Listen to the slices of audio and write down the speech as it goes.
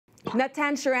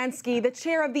Natan Sharansky, the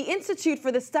chair of the Institute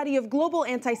for the Study of Global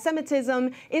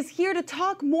Antisemitism, is here to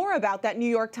talk more about that New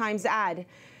York Times ad.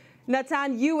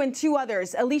 Natan, you and two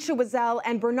others, Alicia Wiesel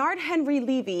and Bernard Henry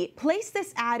Levy, placed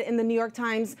this ad in the New York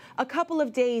Times a couple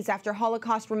of days after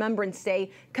Holocaust Remembrance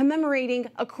Day, commemorating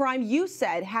a crime you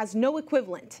said has no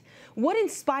equivalent. What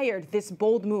inspired this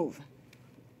bold move?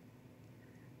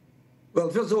 Well,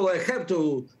 first of all, I have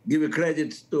to give a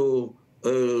credit to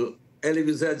Elie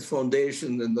Wiesel's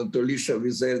foundation and to Alicia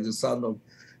Wiesel, the son of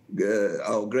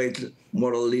our great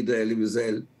moral leader, Elie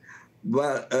Wiesel.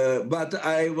 But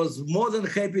I was more than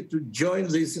happy to join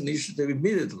this initiative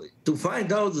immediately, to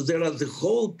find out that there are the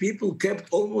whole people kept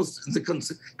almost in the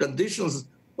conditions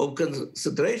of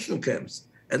concentration camps.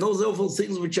 And all the awful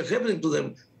things which are happening to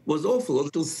them was awful.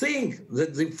 To think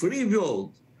that the free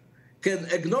world can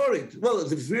ignore it. Well,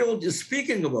 the free world is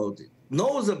speaking about it,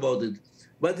 knows about it,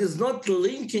 but is not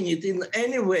linking it in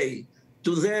any way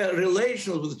to their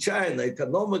relations with China,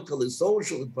 economically,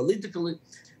 socially, politically.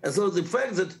 And so the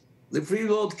fact that the free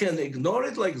world can ignore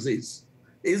it like this,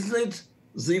 isn't it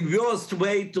the worst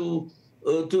way to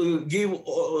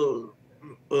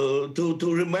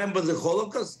remember the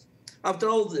Holocaust? After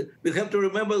all, we have to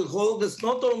remember the Holocaust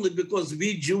not only because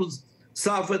we Jews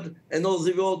suffered and all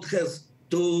the world has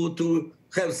to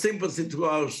have sympathy to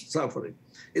our suffering.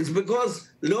 It's because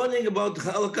learning about the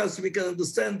Holocaust, we can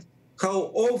understand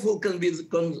how awful can be the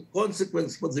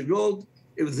consequence for the world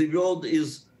if the world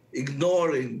is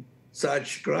ignoring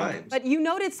such crimes. But you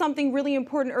noted something really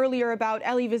important earlier about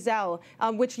Elie Wiesel,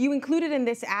 which you included in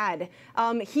this ad.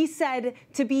 He said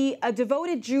to be a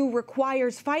devoted Jew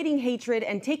requires fighting hatred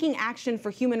and taking action for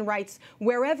human rights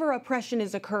wherever oppression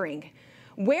is occurring.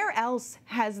 Where else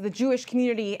has the Jewish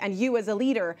community and you as a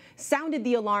leader sounded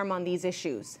the alarm on these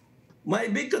issues? My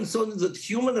big concern is that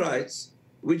human rights,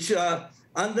 which are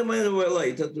undermined and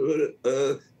violated,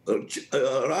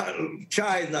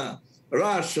 China,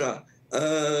 Russia,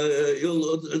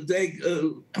 you'll take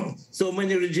so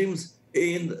many regimes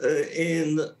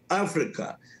in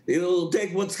Africa. You'll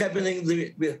take what's happening in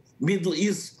the Middle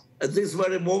East at this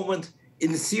very moment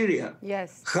in Syria.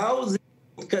 Yes. How they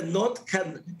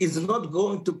is not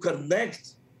going to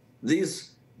connect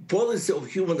this policy of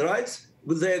human rights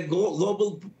with their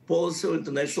global policy of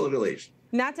international relations.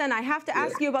 Natan, I have to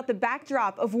ask you about the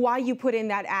backdrop of why you put in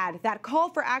that ad. That call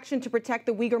for action to protect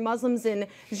the Uyghur Muslims in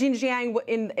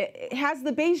Xinjiang has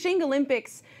the Beijing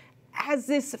Olympics as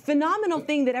this phenomenal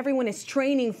thing that everyone is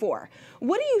training for.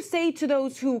 What do you say to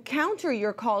those who counter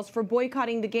your calls for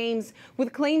boycotting the Games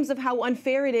with claims of how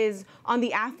unfair it is on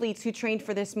the athletes who trained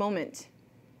for this moment?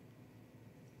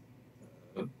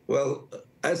 Well,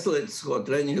 athletes who are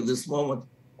training at this moment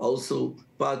are also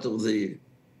part of the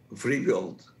free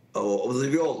world, of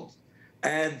the world.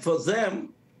 And for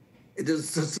them, it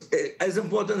is as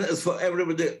important as for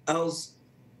everybody else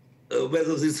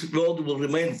whether this world will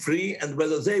remain free and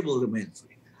whether they will remain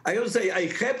free. I have to say, I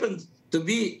happened to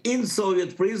be in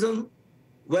Soviet prison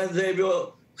when they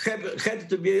had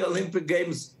to be Olympic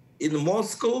Games in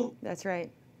Moscow. That's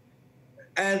right.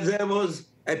 And there was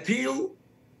appeal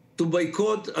to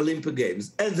boycott Olympic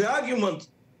Games. And the argument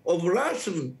of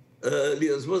Russian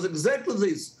leaders was exactly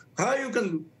this: how you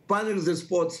can punish the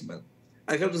sportsmen.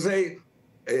 I have to say,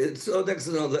 it's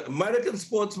the American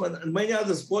sportsmen and many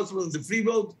other sportsmen in the free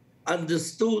world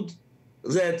understood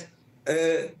that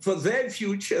for their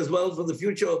future, as well for the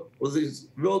future of this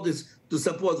world, is to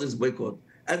support this boycott.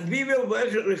 And we were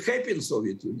very happy in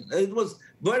Soviet Union. And it was a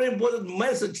very important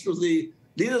message to the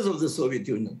leaders of the Soviet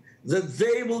Union that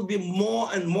they will be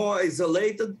more and more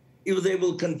isolated if they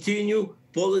will continue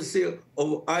policy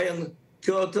of Iron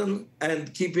Curtain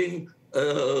and keeping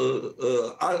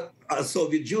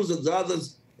Soviet Jews and the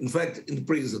others, in fact, in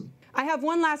prison. I have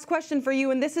one last question for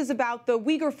you, and this is about the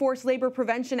Uyghur Forced Labor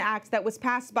Prevention Act that was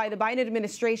passed by the Biden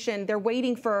administration. They're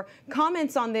waiting for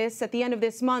comments on this at the end of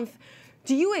this month.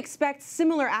 Do you expect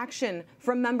similar action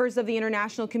from members of the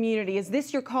international community? Is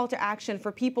this your call to action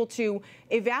for people to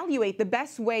evaluate the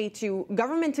best way to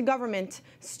government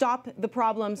stop the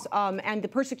problems and the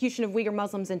persecution of Uyghur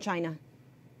Muslims in China?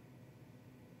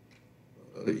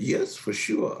 Yes, for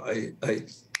sure. I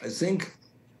think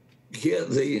here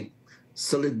the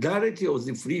solidarity of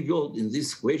the free world in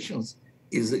these questions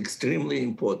is extremely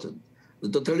important.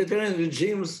 The totalitarian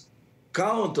regimes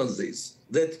count on this,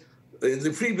 that in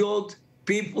the free world,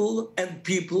 people and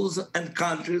peoples and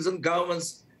countries and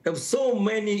governments have so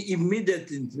many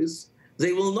immediate interests.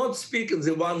 They will not speak in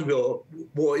the one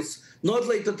voice, not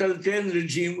like totalitarian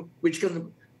regime, which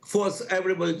can force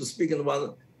everybody to speak in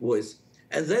one voice.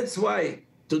 And that's why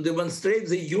to demonstrate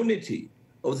the unity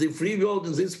of the free world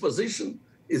in this position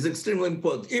is extremely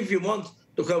important. If you want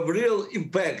to have real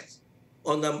impact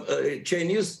on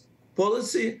Chinese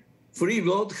policy, free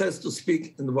vote has to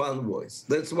speak in one voice.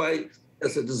 That's why,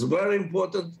 as it is very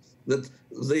important that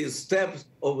the step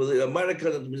of the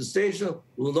American administration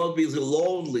will not be the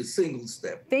lonely single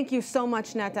step. Thank you so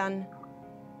much, Natan.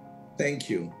 Thank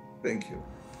you. Thank you.